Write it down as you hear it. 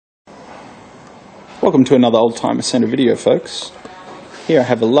Welcome to another Oldtimer Centre video, folks. Here I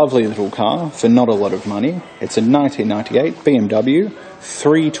have a lovely little car for not a lot of money. It's a 1998 BMW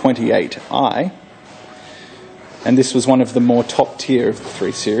 328i, and this was one of the more top tier of the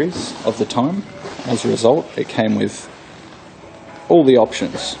 3 Series of the time. As a result, it came with all the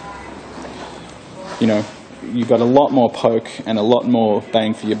options. You know, you've got a lot more poke and a lot more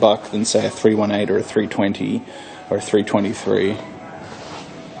bang for your buck than, say, a 318 or a 320 or a 323.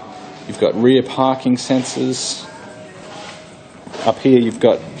 You've got rear parking sensors. Up here you've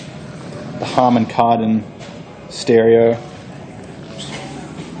got the Harman Kardon stereo.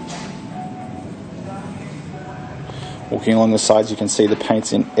 Walking along the sides you can see the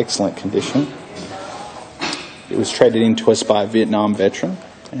paint's in excellent condition. It was traded in to us by a Vietnam veteran,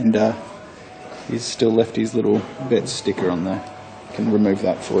 and he's still left his little vet sticker on there. I can remove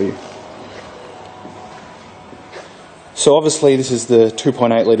that for you. So obviously this is the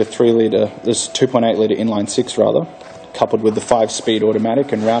 2.8 litre, 3 litre, this 2.8 litre inline 6 rather, coupled with the 5-speed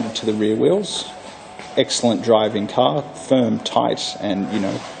automatic and routed to the rear wheels. Excellent driving car, firm, tight, and you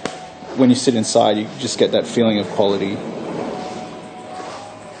know, when you sit inside you just get that feeling of quality.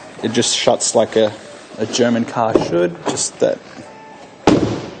 It just shuts like a German car should, just that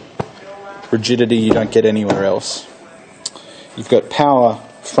rigidity you don't get anywhere else. You've got power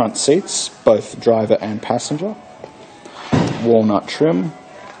front seats, both driver and passenger. Walnut trim,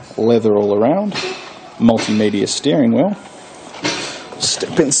 leather all around, multimedia steering wheel.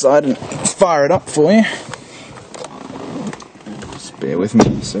 Step inside and fire it up for you. Just bear with me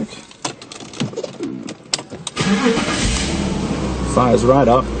a sec. Fires right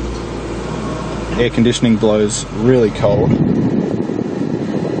up. Air conditioning blows really cold. Crank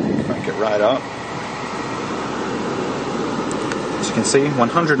it right up. As you can see,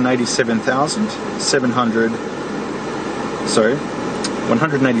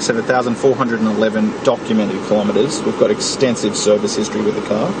 187,411 documented kilometres. We've got extensive service history with the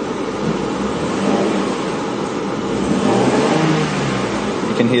car.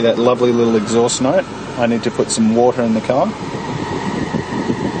 You can hear that lovely little exhaust note. I need to put some water in the car.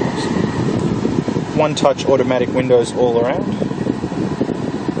 One-touch automatic windows all around.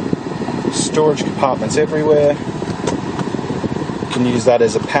 Storage compartments everywhere. You can use that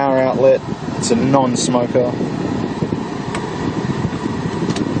as a power outlet. It's a non-smoker.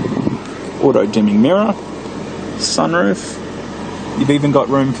 Auto dimming mirror, sunroof. You've even got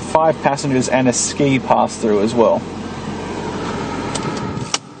room for 5 passengers and a ski pass-through as well.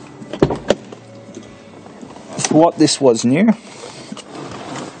 For what this was new,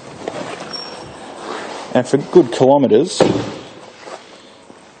 and for good kilometres,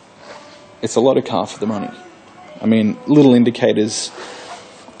 it's a lot of car for the money. I mean, little indicators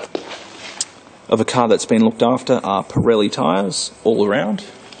of a car that's been looked after are Pirelli tyres all around.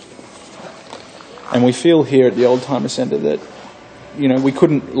 And we feel here at the Oldtimer Centre that, you know, we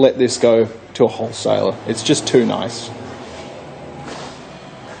couldn't let this go to a wholesaler. It's just too nice.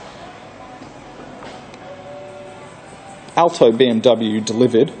 Alto BMW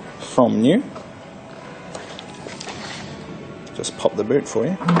delivered from new. Just pop the boot for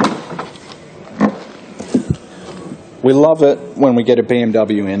you. We love it when we get a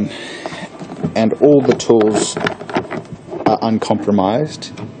BMW in and all the tools are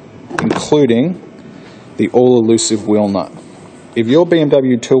uncompromised, including the all-elusive wheel nut. If your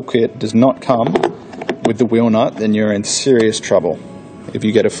BMW toolkit does not come with the wheel nut, then you're in serious trouble if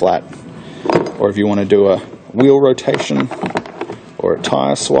you get a flat, or if you want to do a wheel rotation or a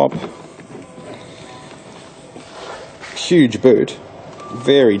tyre swap. Huge boot,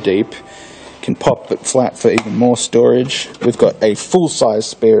 very deep, can pop it flat for even more storage. We've got a full-size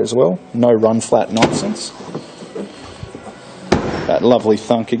spare as well, no run flat nonsense. That lovely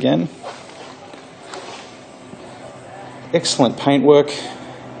thunk again. Excellent paintwork,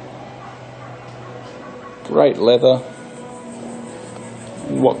 great leather.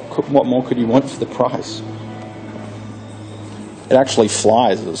 What more could you want for the price? It actually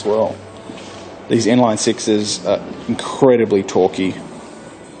flies as well. These inline 6s are incredibly torquey.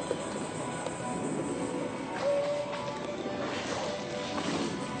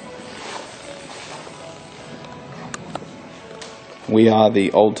 We are the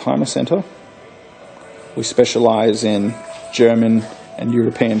Oldtimer Centre. We specialise in German and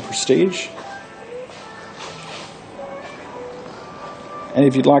European prestige. And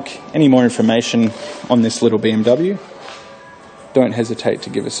if you'd like any more information on this little BMW, don't hesitate to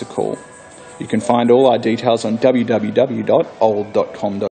give us a call. You can find all our details on www.old.com.au.